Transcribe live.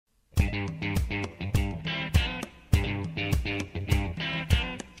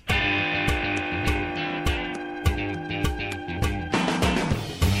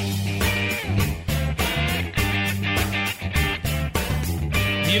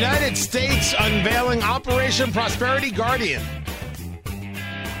United States unveiling Operation Prosperity Guardian.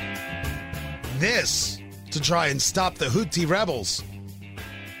 This to try and stop the Houthi rebels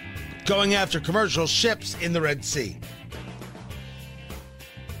going after commercial ships in the Red Sea.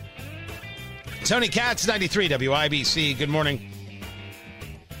 Tony Katz, 93 WIBC. Good morning.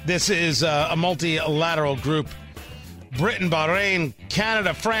 This is a multilateral group. Britain, Bahrain,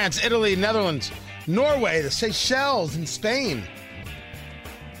 Canada, France, Italy, Netherlands, Norway, the Seychelles, and Spain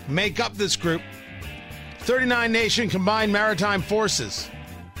make up this group. 39-nation combined maritime forces.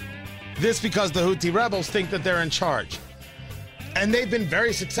 This because the Houthi rebels think that they're in charge. And they've been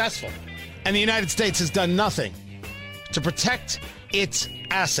very successful. And the United States has done nothing to protect its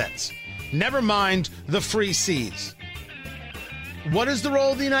assets. Never mind the free seas. What is the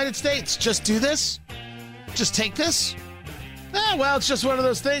role of the United States? Just do this? Just take this? Well, it's just one of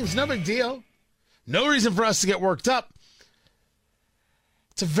those things. No big deal. No reason for us to get worked up.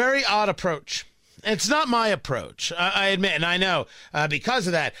 It's a very odd approach. It's not my approach, I admit, and I know. Because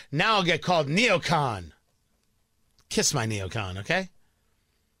of that, now I'll get called neocon. Kiss my neocon, okay?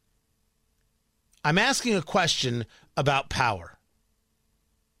 I'm asking a question about power.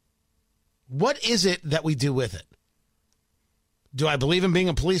 What is it that we do with it? Do I believe in being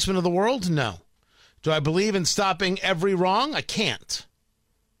a policeman of the world? No. Do I believe in stopping every wrong? I can't.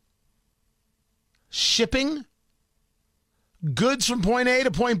 Shipping goods from point A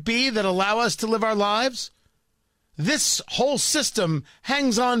to point B that allow us to live our lives? This whole system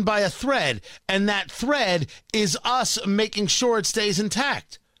hangs on by a thread, and that thread is us making sure it stays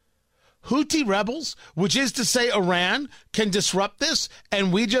intact. Houthi rebels, which is to say Iran, can disrupt this,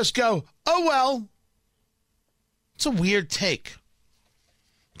 and we just go, oh, well. It's a weird take.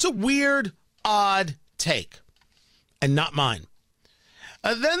 It's a weird, odd take, and not mine.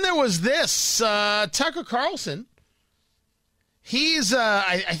 Then there was this, Tucker Carlson. He's,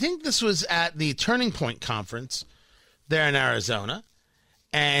 I think this was at the Turning Point Conference there in Arizona,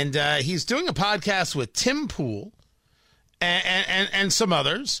 and he's doing a podcast with Tim Pool and some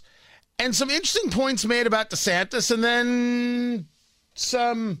others, and some interesting points made about DeSantis, and then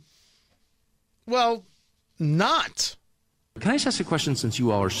some, well, not. Can I just ask a question, since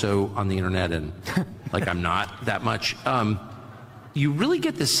you all are so on the internet and like I'm not that much? You really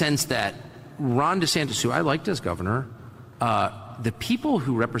get the sense that Ron DeSantis, who I liked as governor, the people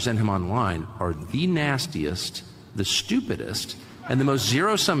who represent him online are the nastiest, the stupidest, and the most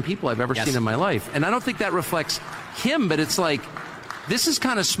zero-sum people I've ever seen in my life. And I don't think that reflects him, but it's like, this is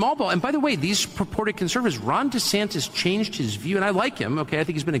kind of small ball. And by the way, these purported conservatives, Ron DeSantis changed his view, and I like him, okay? I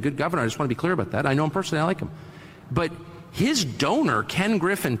think he's been a good governor. I just want to be clear about that. I know him personally. I like him. But his donor, Ken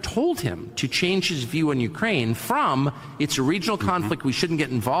Griffin, told him to change his view on Ukraine from it's a regional conflict we shouldn't get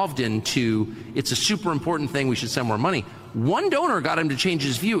involved in to it's a super important thing, we should send more money. One donor got him to change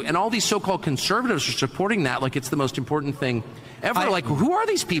his view, and all these so-called conservatives are supporting that like it's the most important thing ever. Like, who are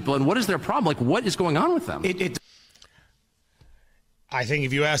these people, and what is their problem? Like, what is going on with them? I think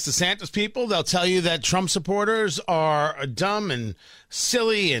if you ask DeSantis people, they'll tell you that Trump supporters are dumb and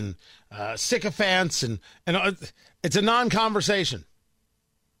silly and sycophants, and it's a non-conversation.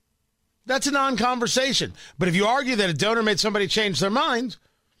 That's a non-conversation. But if you argue that a donor made somebody change their mind,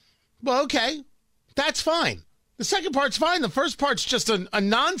 well, okay, that's fine. The second part's fine. The first part's just a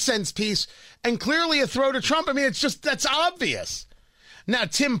nonsense piece and clearly a throw to Trump. I mean, it's just, that's obvious. Now,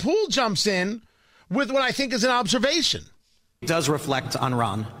 Tim Pool jumps in with what I think is an observation. It does reflect on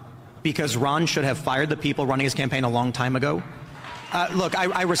Ron, because Ron should have fired the people running his campaign a long time ago. Look,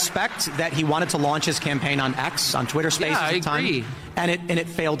 I respect that he wanted to launch his campaign on X, on Twitter Spaces at the time. Agree. And it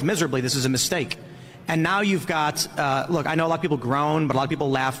failed miserably. This is a mistake. And now you've got, look, I know a lot of people groan, but a lot of people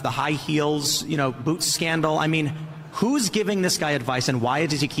laugh. The high heels, boots scandal. I mean, who's giving this guy advice, and why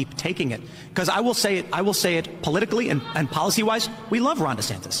does he keep taking it? Because I will say it politically and policy-wise, we love Ron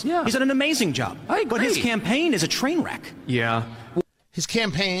DeSantis. Yeah. He's done an amazing job. I agree. But his campaign is a train wreck. Yeah. His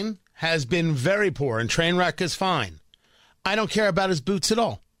campaign has been very poor, and train wreck is fine. I don't care about his boots at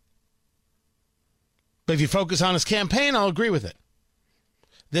all. But if you focus on his campaign, I'll agree with it.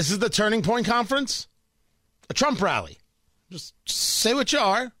 This is the Turning Point Conference, a Trump rally. Just say what you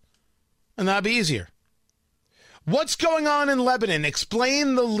are, and that'll be easier. What's going on in Lebanon?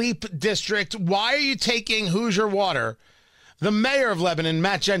 Explain the Leap District. Why are you taking Hoosier water? The mayor of Lebanon,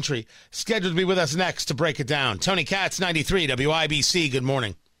 Matt Gentry, scheduled to be with us next to break it down. Tony Katz, 93 WIBC. Good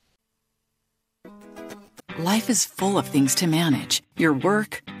morning. Life is full of things to manage. Your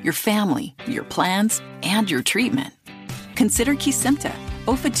work, your family, your plans, and your treatment. Consider Kesimpta,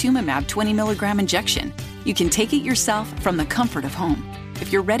 ofatumumab 20 milligram injection. You can take it yourself from the comfort of home.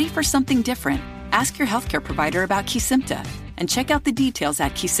 If you're ready for something different, ask your healthcare provider about Kesimpta and check out the details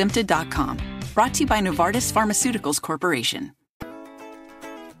at Kesimpta.com. Brought to you by Novartis Pharmaceuticals Corporation.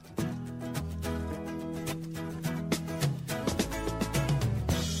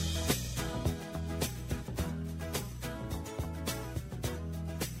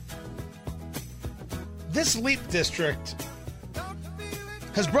 This LEAP district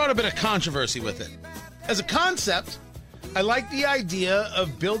has brought a bit of controversy with it. As a concept, I like the idea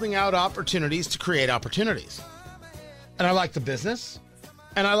of building out opportunities to create opportunities. And I like the business,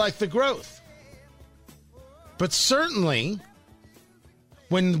 and I like the growth. But certainly,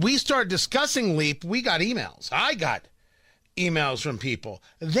 when we start discussing LEAP, we got emails. I got emails from people.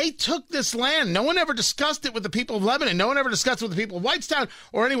 They took this land. No one ever discussed it with the people of Lebanon. No one ever discussed it with the people of Whitestown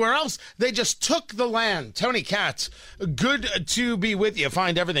or anywhere else. They just took the land. Tony Katz, good to be with you.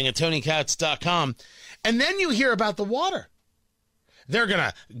 Find everything at TonyKatz.com. And then you hear about the water. They're going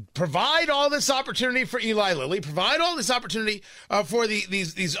to provide all this opportunity for Eli Lilly, provide all this opportunity for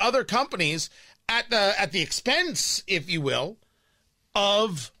these other companies at the expense, if you will,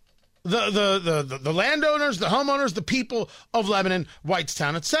 of the landowners, the homeowners, the people of Lebanon,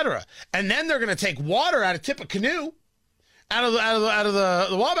 Whitestown, etc. And then they're going to take water out of Tippecanoe, out of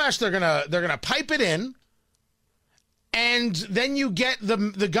the Wabash. They're gonna pipe it in. And then you get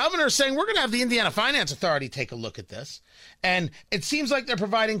the governor saying, we're going to have the Indiana Finance Authority take a look at this. And it seems like they're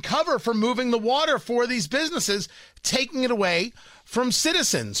providing cover for moving the water for these businesses, taking it away from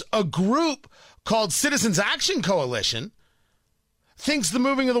citizens. A group called Citizens Action Coalition thinks the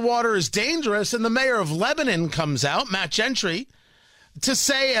moving of the water is dangerous, and the mayor of Lebanon comes out, Matt Gentry, to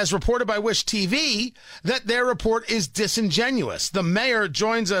say, as reported by Wish TV, that their report is disingenuous. The mayor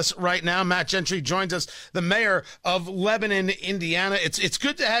joins us right now. Matt Gentry joins us, the mayor of Lebanon, Indiana. It's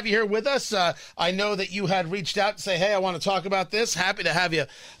good to have you here with us. I know that you had reached out to say, hey, I want to talk about this. Happy to have you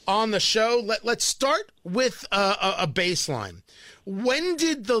on the show. Let's start with a baseline. When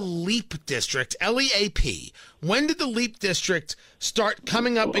did the LEAP district, LEAP, when did the LEAP district start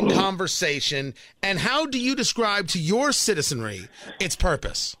coming up in conversation, and how do you describe to your citizenry its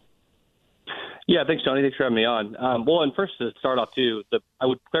purpose? Yeah, thanks, Tony. Thanks for having me on. Well, and first to start off, too, I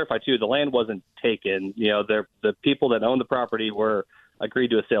would clarify, too, the land wasn't taken. You know, the people that own the property were agreed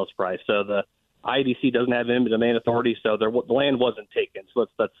to a sales price. So the IDC doesn't have eminent domain authority, so the land wasn't taken. So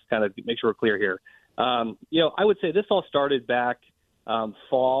let's kind of make sure we're clear here. You know, I would say this all started back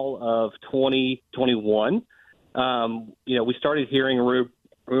fall of 2021. You know, we started hearing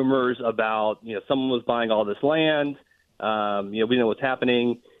rumors about, you know, someone was buying all this land. You know, we didn't know what's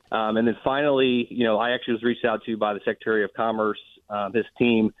happening. And then finally, you know, I actually was reached out to by the Secretary of Commerce, his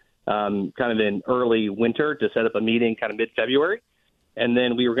team, kind of in early winter to set up a meeting kind of mid-February. And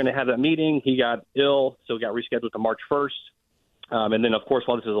then we were going to have that meeting. He got ill, so it got rescheduled to March 1st. And then, of course,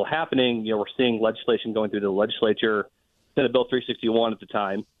 while this is all happening, you know, we're seeing legislation going through the legislature, Senate Bill 361 at the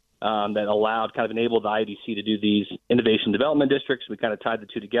time, that allowed, kind of enabled the IDC to do these innovation development districts. We kind of tied the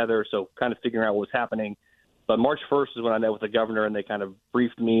two together, so kind of figuring out what was happening. But March 1st is when I met with the governor, and they kind of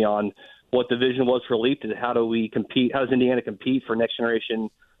briefed me on what the vision was for LEAP and how do we compete, how does Indiana compete for next generation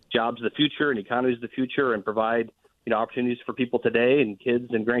jobs of the future and economies of the future and provide, you know, opportunities for people today and kids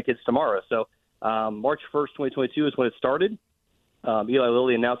and grandkids tomorrow. So March 1st, 2022 is when it started. Eli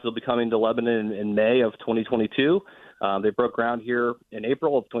Lilly announced they'll be coming to Lebanon in May of 2022. They broke ground here in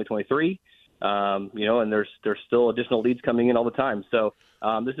April of 2023. You know, and there's still additional leads coming in all the time. So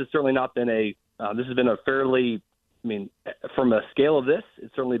this has certainly not been this has been a fairly, I mean, from a scale of this,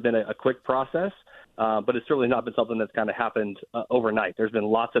 it's certainly been a quick process, but it's certainly not been something that's kind of happened overnight. There's been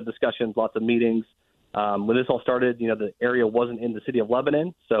lots of discussions, lots of meetings. When this all started, you know, the area wasn't in the city of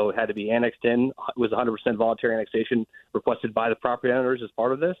Lebanon, so it had to be annexed in. It was 100% voluntary annexation requested by the property owners as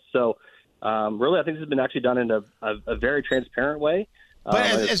part of this. So really, I think this has been actually done in a very transparent way. But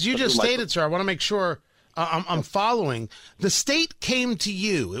as you just stated, sir, I want to make sure I'm following. The state came to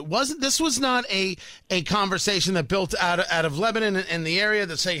you. It wasn't. This was not a conversation that built out of Lebanon and the area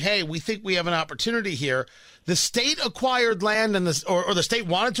that say, "Hey, we think we have an opportunity here." The state acquired land, and or the state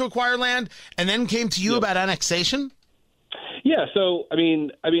wanted to acquire land, and then came to you about annexation. Yeah. So I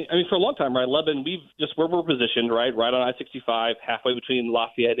mean, for a long time, right? Lebanon, where we're positioned, right on I-65, halfway between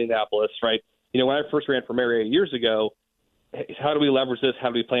Lafayette and Indianapolis, right? You know, when I first ran for mayor 8 years ago, how do we leverage this? How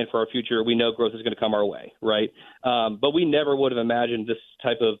do we plan for our future? We know growth is going to come our way, right? But we never would have imagined this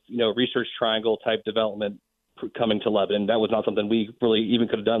type of, you know, research triangle type development coming to Lebanon. That was not something we really even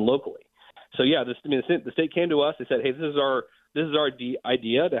could have done locally. So yeah, the state came to us. They said, hey, this is our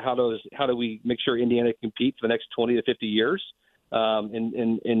idea to how do we make sure Indiana competes for the next 20 to 50 years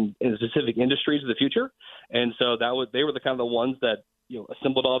in specific industries of the future. And so they were the kind of the ones that, you know,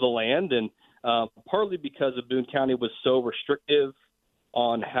 assembled all the land and partly because of Boone County was so restrictive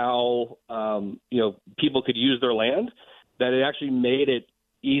on how people could use their land that it actually made it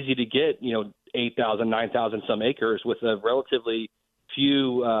easy to get 8,000, 9,000 some acres with a relatively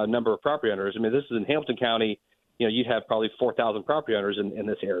few number of property owners. I mean, this is in Hamilton County. You'd have probably 4,000 property owners in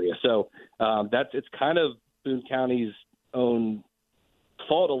this area. So it's kind of Boone County's own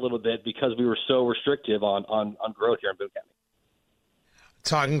fault a little bit because we were so restrictive on growth here in Boone County.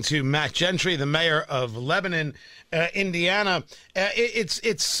 Talking to Matt Gentry, the mayor of Lebanon, Indiana.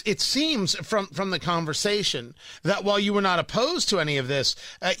 It seems from the conversation that while you were not opposed to any of this,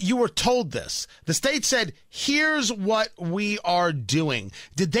 you were told this. The state said, here's what we are doing.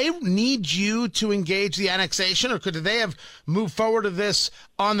 Did they need you to engage the annexation, or could they have moved forward to this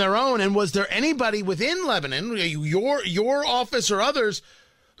on their own? And was there anybody within Lebanon, your office or others,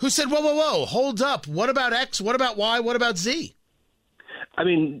 who said, whoa, hold up. What about X? What about Y? What about Z? I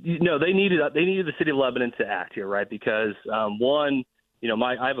mean, they needed the city of Lebanon to act here, right? Because one,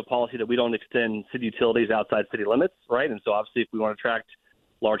 I have a policy that we don't extend city utilities outside city limits, right? And so obviously, if we want to attract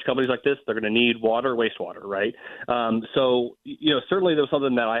large companies like this, they're going to need water, wastewater, right? So certainly there was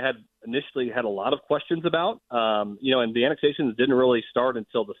something that I had initially had a lot of questions about, and the annexations didn't really start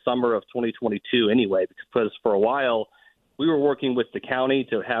until the summer of 2022 anyway, because for a while we were working with the county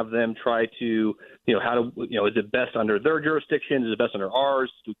to have them try to, is it best under their jurisdiction? Is it best under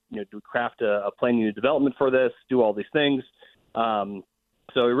ours? Do we craft a plan unit development for this? Do all these things? So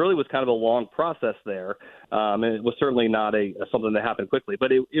it really was kind of a long process there, and it was certainly not something that happened quickly.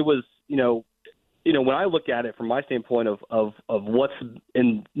 But it was, when I look at it from my standpoint of what's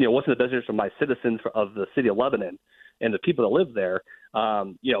in what's in the best interest of my citizens of the city of Lebanon and the people that live there,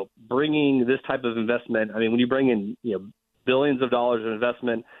 bringing this type of investment. I mean, when you bring in billions of dollars of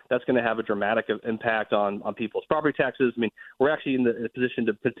investment, that's going to have a dramatic impact on people's property taxes. I mean, we're actually in the position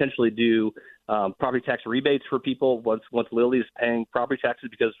to potentially do property tax rebates for people once Lilly is paying property taxes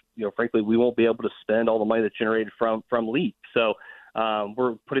because, frankly, we won't be able to spend all the money that's generated from LEAP. So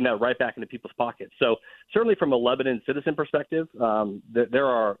we're putting that right back into people's pockets. So certainly from a Lebanon citizen perspective, there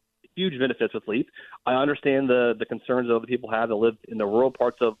are huge benefits with LEAP. I understand the concerns that other people have that live in the rural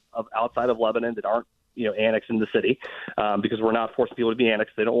parts of outside of Lebanon that aren't annexed in the city because we're not forcing people to be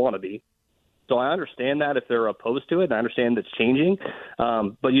annexed. They don't want to be. So I understand that if they're opposed to it, and I understand it's changing.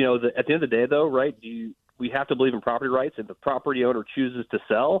 But, at the end of the day, though, right, we have to believe in property rights. If the property owner chooses to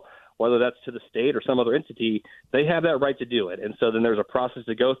sell, whether that's to the state or some other entity, they have that right to do it. And so then there's a process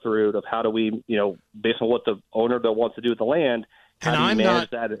to go through of how do we, based on what the owner wants to do with the land, how do you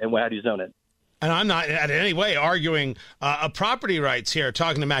manage that and how do you zone it? And I'm not in any way arguing property rights here,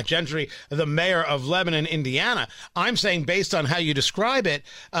 talking to Matt Gentry, the mayor of Lebanon, Indiana. I'm saying based on how you describe it,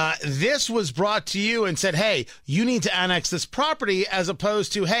 this was brought to you and said, hey, you need to annex this property, as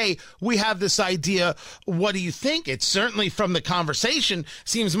opposed to, hey, we have this idea. What do you think? It certainly from the conversation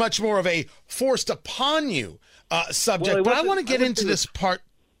seems much more of a forced upon you subject. Well, but I want to get into this part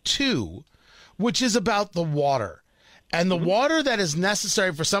two, which is about the water. And the water that is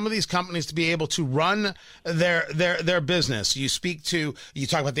necessary for some of these companies to be able to run their business. You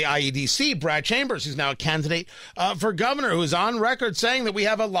talk about the IEDC, Brad Chambers, who's now a candidate for governor, who is on record saying that we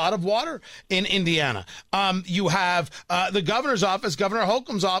have a lot of water in Indiana. You have the governor's office, Governor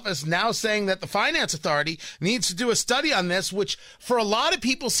Holcomb's office, now saying that the Finance Authority needs to do a study on this, which for a lot of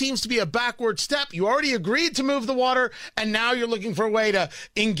people seems to be a backward step. You already agreed to move the water, and now you're looking for a way to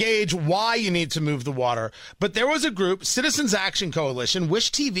engage why you need to move the water. But there was a group, Citizens Action Coalition, Wish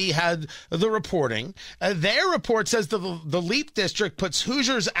TV had the reporting. Their report says the LEAP district puts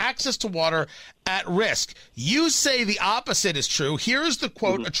Hoosiers' access to water at risk. You say the opposite is true. Here's the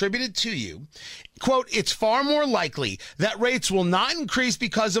quote attributed to you. Quote, it's far more likely that rates will not increase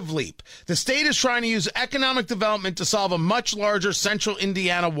because of LEAP. The state is trying to use economic development to solve a much larger central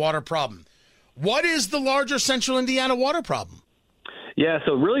Indiana water problem. What is the larger central Indiana water problem? Yeah,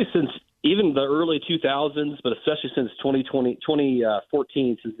 so really since even the early 2000s, but especially since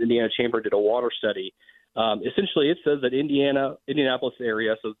 2014, since the Indiana Chamber did a water study, essentially it says that Indianapolis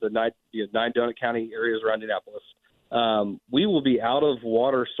area, so the nine donut county areas around Indianapolis, we will be out of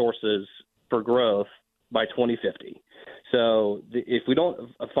water sources for growth by 2050. So if we don't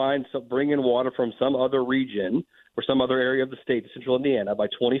bring in water from some other region or some other area of the state, central Indiana, by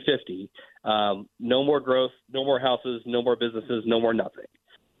 2050, no more growth, no more houses, no more businesses, no more nothing.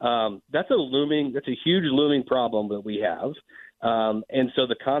 That's a huge looming problem that we have. And so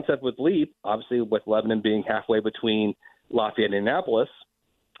the concept with LEAP, obviously with Lebanon being halfway between Lafayette and Indianapolis,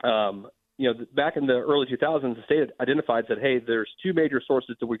 back in the early 2000s, the state identified, said, hey, there's two major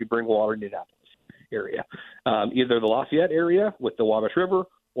sources that we could bring water in the Indianapolis area. Either the Lafayette area with the Wabash River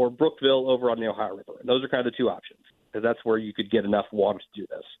or Brookville over on the Ohio River. And those are kind of the two options, because that's where you could get enough water to do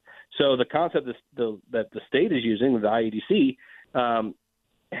this. So the concept that the state is using, the IEDC,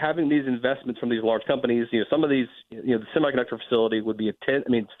 having these investments from these large companies, some of these, the semiconductor facility would be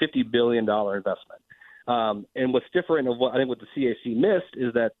 $50 billion investment. And what's different of what the CAC missed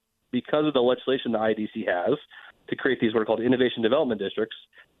is that because of the legislation the IEDC has to create these what are called innovation development districts,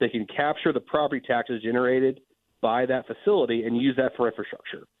 they can capture the property taxes generated by that facility and use that for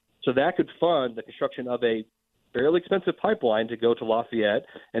infrastructure. So that could fund the construction of a fairly expensive pipeline to go to Lafayette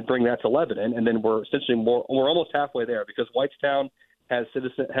and bring that to Lebanon. And then we're almost halfway there, because Whitestown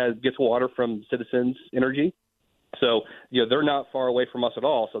gets water from Citizens Energy. So, they're not far away from us at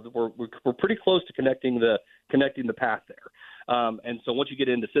all. So we're pretty close to connecting the path there. And so once you get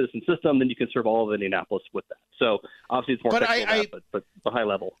into Citizen System, then you can serve all of Indianapolis with that. So obviously it's more technical, but the high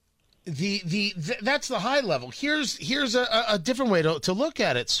level. That's the high level. Here's a different way to look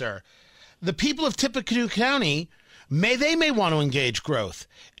at it, sir. The people of Tippecanoe County may want to engage growth.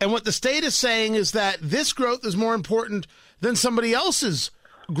 And what the state is saying is that this growth is more important than somebody else's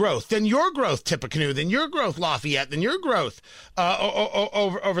growth, than your growth, Tippecanoe, than your growth, Lafayette, than your growth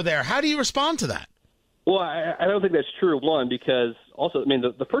over there. How do you respond to that? Well, I don't think that's true, one, because also,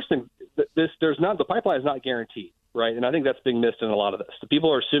 the first thing, the pipeline is not guaranteed, right? And I think that's being missed in a lot of this. The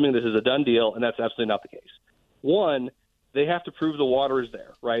people are assuming this is a done deal, and that's absolutely not the case. One, they have to prove the water is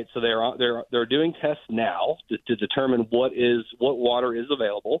there, right? So they're doing tests now to determine what water is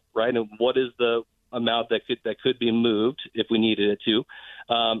available, right, and what is the amount that could be moved if we needed it to.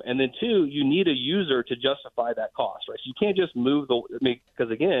 And then two, you need a user to justify that cost, right? So you can't just move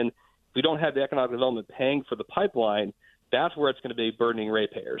because again, if we don't have the economic development paying for the pipeline, that's where it's going to be burdening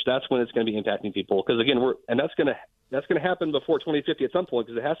ratepayers. That's when it's going to be impacting people. Because again, that's going to happen before 2050 at some point,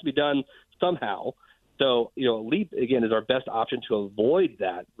 because it has to be done somehow. So, LEAP, again, is our best option to avoid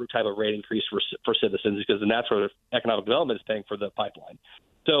that type of rate increase for citizens, because then that's where the economic development is paying for the pipeline.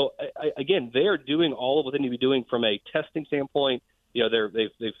 So, again, they are doing all of what they need to be doing from a testing standpoint.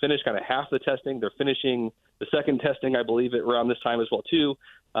 They've finished kind of half the testing. They're finishing the second testing, I believe, around this time as well, too.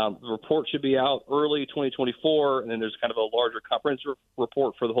 The report should be out early 2024, and then there's kind of a larger comprehensive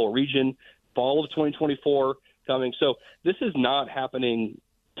report for the whole region, fall of 2024 coming. So this is not happening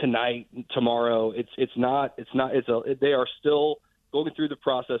tonight, tomorrow. They are still going through the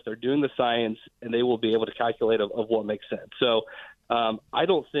process. They're doing the science, and they will be able to calculate of what makes sense. So I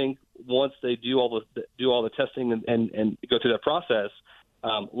don't think once they do all the testing and go through that process,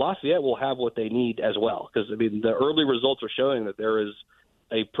 Lafayette will have what they need as well. Because the early results are showing that there is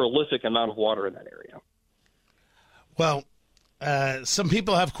a prolific amount of water in that area. Well, some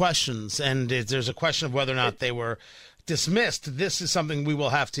people have questions, and there's a question of whether or not they were dismissed. This is something we will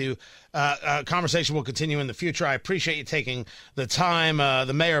have to conversation will continue in the future. I appreciate you taking the time.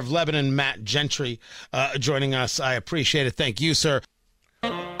 The mayor of Lebanon, Matt Gentry, joining us. I appreciate it. Thank you, sir.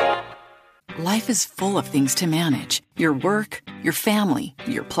 Life is full of things to manage: your work, your family,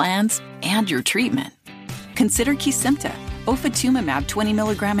 your plans, and your treatment. Consider Kesimpta, ofatumumab 20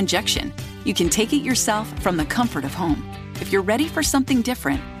 milligram injection. You can take it yourself from the comfort of home. If you're ready for something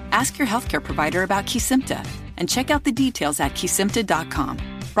different, ask your healthcare provider about Kesimpta and check out the details at Kesimpta.com.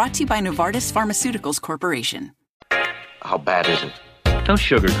 Brought to you by Novartis Pharmaceuticals Corporation. How bad is it? Don't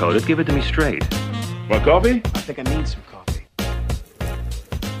sugarcoat it. Give it to me straight. Want coffee? I think I need some coffee.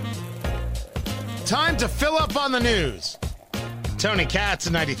 Time to fill up on the news. Tony Katz,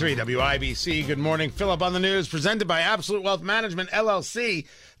 93 WIBC. Good morning. Fill up on the news, presented by Absolute Wealth Management, LLC,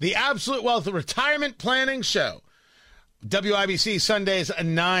 the Absolute Wealth Retirement Planning Show. WIBC Sundays at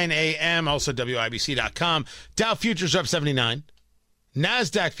 9 a.m., also WIBC.com. Dow futures are up 79.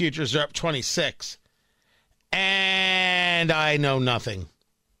 NASDAQ futures are up 26. And I know nothing.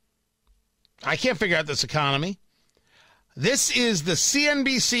 I can't figure out this economy. This is the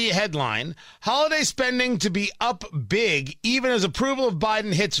CNBC headline: holiday spending to be up big even as approval of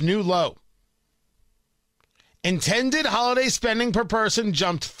Biden hits new low. Intended holiday spending per person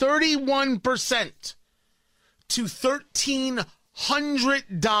jumped 31% to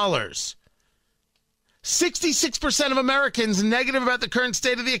 $1,300. 66% of Americans negative about the current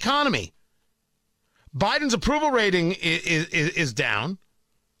state of the economy. Biden's approval rating is down.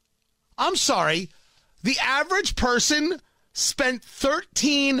 I'm sorry. The average person spent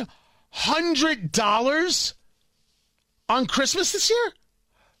 $1,300 on Christmas this year?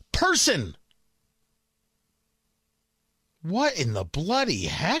 Person. What in the bloody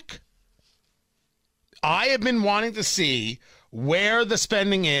heck? I have been wanting to see where the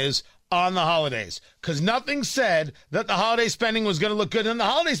spending is on the holidays, because nothing said that the holiday spending was going to look good. And the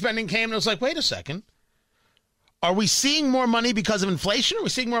holiday spending came and it was like, wait a second. Are we seeing more money because of inflation, or are we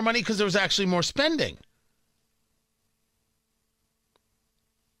seeing more money because there was actually more spending?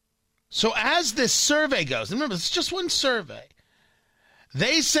 So as this survey goes, and remember, it's just one survey,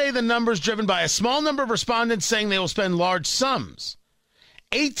 they say the number's driven by a small number of respondents saying they will spend large sums.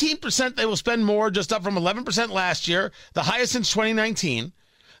 18% they will spend more, just up from 11% last year, the highest since 2019.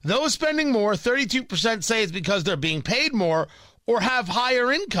 Those spending more, 32% say it's because they're being paid more or have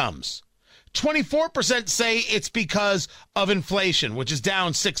higher incomes. 24% say it's because of inflation, which is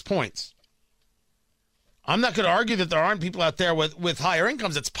down 6 points. I'm not going to argue that there aren't people out there with higher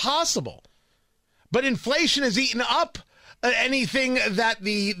incomes. It's possible. But inflation has eaten up anything that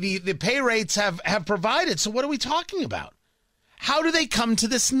the pay rates have provided. So what are we talking about? How do they come to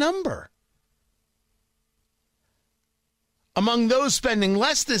this number? Among those spending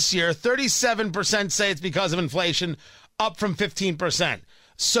less this year, 37% say it's because of inflation, up from 15%.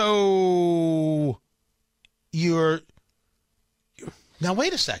 So now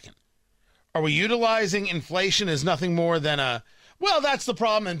wait a second. Are we utilizing inflation as nothing more than well, that's the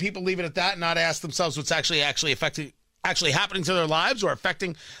problem, and people leave it at that and not ask themselves what's actually happening to their lives or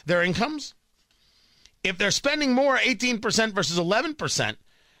affecting their incomes? If they're spending more, 18% versus 11%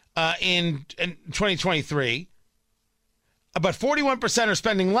 in 2023, but 41% are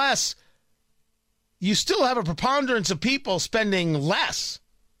spending less, you still have a preponderance of people spending less.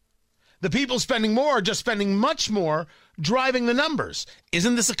 The people spending more are just spending much more, driving the numbers.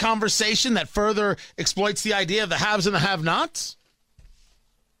 Isn't this a conversation that further exploits the idea of the haves and the have-nots?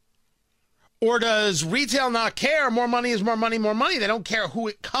 Or does retail not care? More money is more money, more money. They don't care who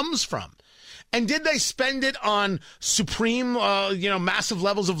it comes from. And did they spend it on supreme, massive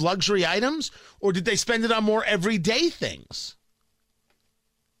levels of luxury items? Or did they spend it on more everyday things?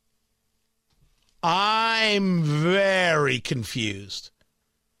 I'm very confused.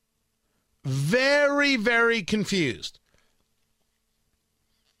 Very, very confused.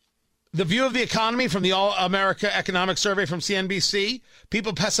 The view of the economy from the All-America Economic Survey from CNBC,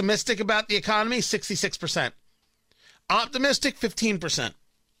 people pessimistic about the economy, 66%. Optimistic, 15%.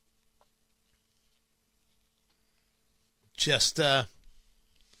 Just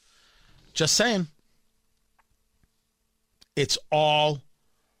saying. It's all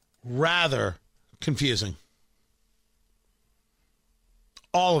rather confusing.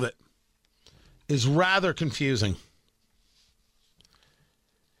 All of it is rather confusing.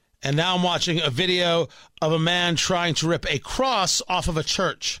 And now I'm watching a video of a man trying to rip a cross off of a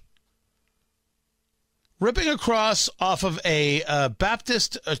church. Ripping a cross off of a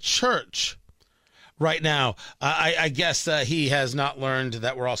Baptist church right now. I guess he has not learned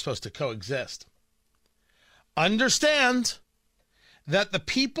that we're all supposed to coexist. Understand that the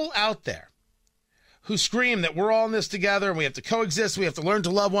people out there who scream that we're all in this together and we have to coexist, we have to learn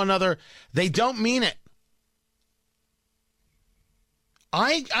to love one another, they don't mean it.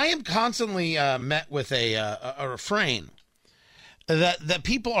 I am constantly met with a refrain that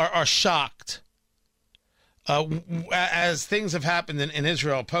people are shocked as things have happened in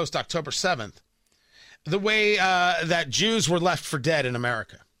Israel post October 7th, the way that Jews were left for dead in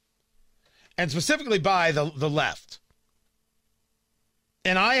America, and specifically by the left.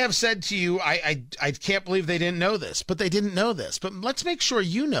 And I have said to you, I can't believe they didn't know this, but they didn't know this. But let's make sure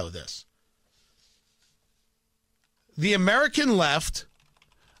you know this. The American left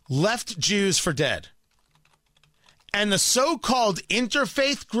Jews for dead. And the so-called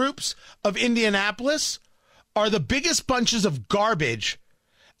interfaith groups of Indianapolis are the biggest bunches of garbage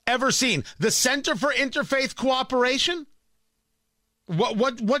ever seen. The Center for Interfaith Cooperation?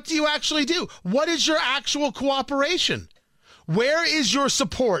 What do you actually do? What is your actual cooperation? Where is your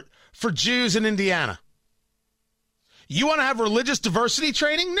support for Jews in Indiana? You want to have religious diversity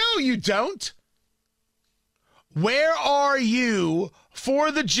training? No, you don't. Where are you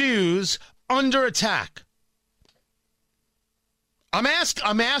for the Jews under attack? I'm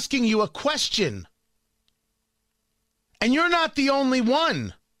asking you a question. And you're not the only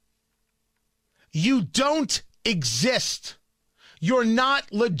one. You don't exist. You're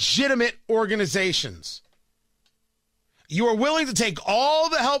not legitimate organizations. You are willing to take all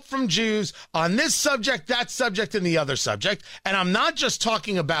the help from Jews on this subject, that subject, and the other subject. And I'm not just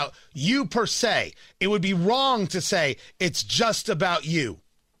talking about you per se. It would be wrong to say it's just about you.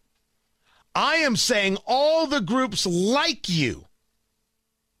 I am saying all the groups like you.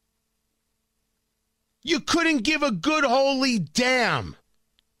 You couldn't give a good holy damn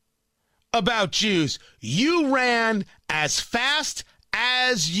about Jews. You ran as fast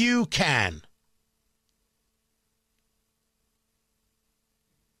as you can.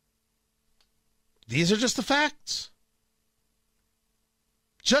 These are just the facts.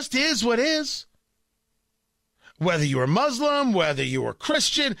 Just is what is. Whether you were Muslim, whether you were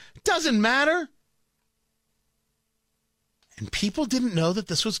Christian, doesn't matter. And people didn't know that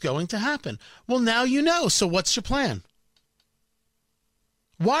this was going to happen. Well, now you know. So what's your plan?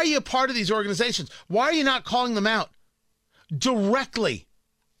 Why are you a part of these organizations? Why are you not calling them out directly,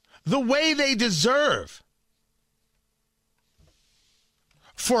 the way they deserve?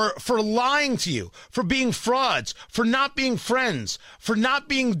 For lying to you, for being frauds, for not being friends, for not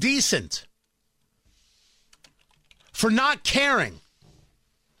being decent, for not caring,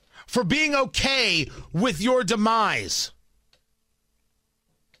 for being okay with your demise.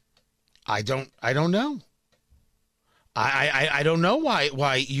 I don't know. I don't know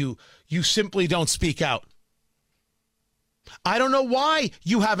why you simply don't speak out. I don't know why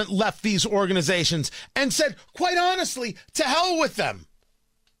you haven't left these organizations and said, quite honestly, to hell with them.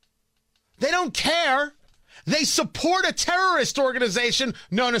 They don't care. They support a terrorist organization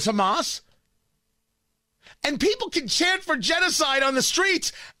known as Hamas. And people can chant for genocide on the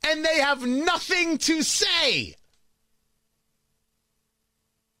streets, and they have nothing to say.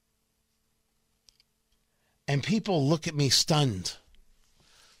 And people look at me stunned.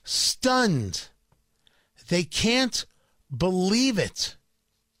 Stunned. They can't believe it.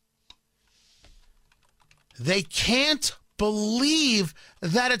 They can't believe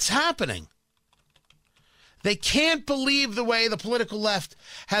that it's happening. They can't believe the way the political left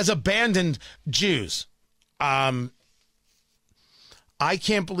has abandoned Jews. I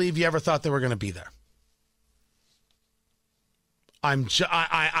can't believe you ever thought they were going to be there.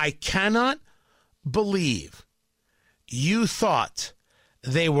 I cannot believe you thought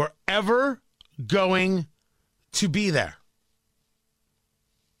they were ever going to be there.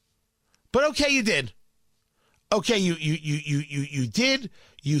 But okay, you did. Okay, you did.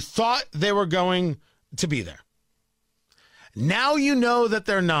 You thought they were going to be there. Now you know that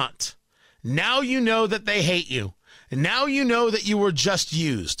they're not. Now you know that they hate you. And now you know that you were just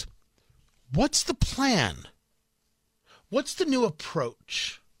used. What's the plan? What's the new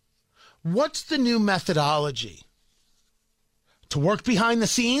approach? What's the new methodology? To work behind the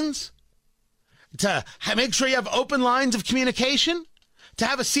scenes? To make sure you have open lines of communication? To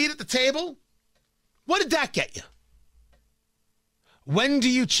have a seat at the table? What did that get you? When do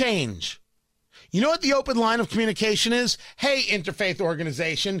you change? You know what the open line of communication is? Hey, interfaith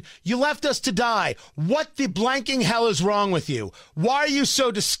organization, you left us to die. What the blanking hell is wrong with you? Why are you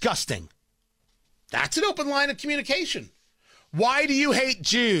so disgusting? That's an open line of communication. Why do you hate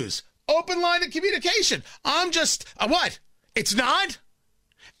Jews? Open line of communication. I'm just, what? It's not?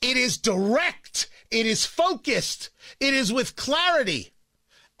 It is direct. It is focused. It is with clarity.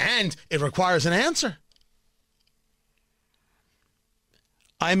 And it requires an answer.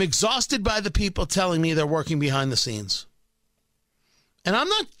 I'm exhausted by the people telling me they're working behind the scenes. And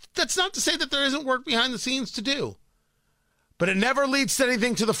that's not to say that there isn't work behind the scenes to do. But it never leads to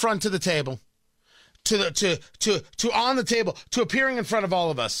anything to the front of the table. To on the table, to appearing in front of all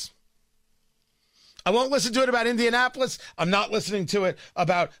of us. I won't listen to it about Indianapolis. I'm not listening to it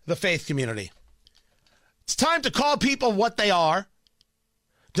about the faith community. It's time to call people what they are,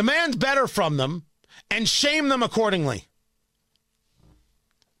 demand better from them, and shame them accordingly.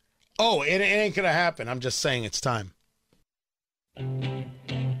 Oh, it ain't going to happen. I'm just saying it's time. I'm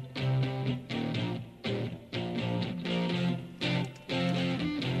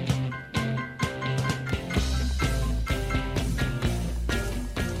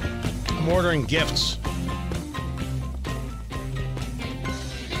ordering gifts.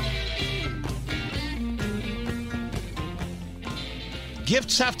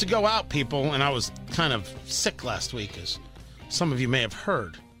 Gifts have to go out, people, and I was kind of sick last week, as some of you may have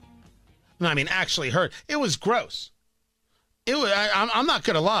heard. No, I mean, actually heard. It was gross. It was. I'm not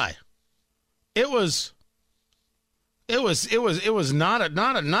gonna lie. It was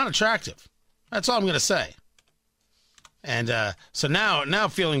not attractive. That's all I'm gonna say. And so now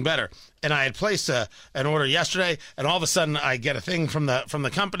feeling better. And I had placed an order yesterday, and all of a sudden I get a thing from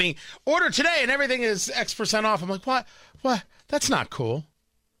the company. Order today, and everything is X% off. I'm like, what? What? That's not cool.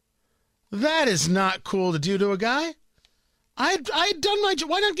 That is not cool to do to a guy. I had done my job.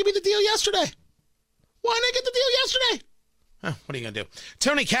 Why not give me the deal yesterday? Why not get the deal yesterday? What are you going to do?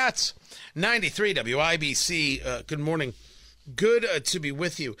 Tony Katz, 93 WIBC. Good morning. Good to be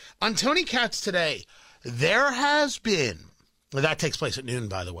with you. On Tony Katz today, there has been, that takes place at noon,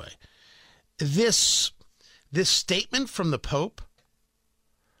 by the way, this statement from the Pope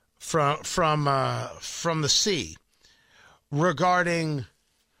from the See regarding,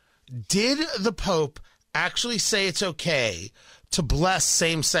 did the Pope actually say it's okay to bless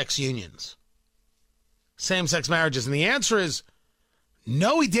same-sex unions, same-sex marriages? And the answer is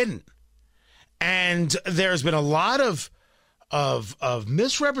no, he didn't. And there's been a lot of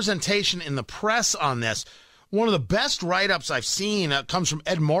misrepresentation in the press on this. One of the best write-ups I've seen comes from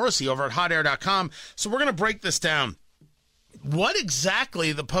Ed Morrissey over at hotair.com. So we're going to break this down. What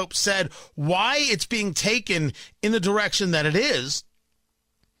exactly the Pope said, why it's being taken in the direction that it is,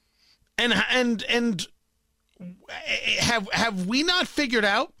 and have we not figured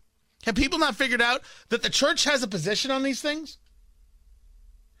out? Have people not figured out that the church has a position on these things?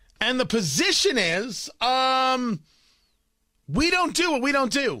 And the position is, we don't do what we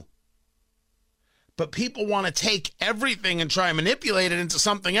don't do. But people want to take everything and try and manipulate it into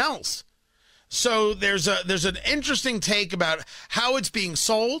something else. So there's an interesting take about how it's being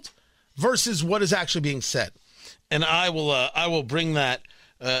sold versus what is actually being said. And I will bring that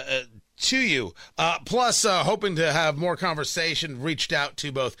to you. Plus, hoping to have more conversation, reached out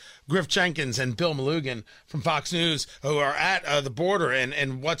to both Griff Jenkins and Bill Malugin from Fox News, who are at the border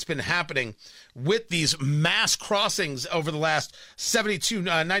and what's been happening with these mass crossings over the last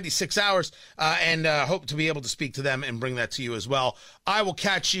 96 hours, and hope to be able to speak to them and bring that to you as well. I will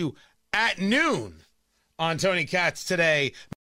catch you at noon on Tony Katz Today.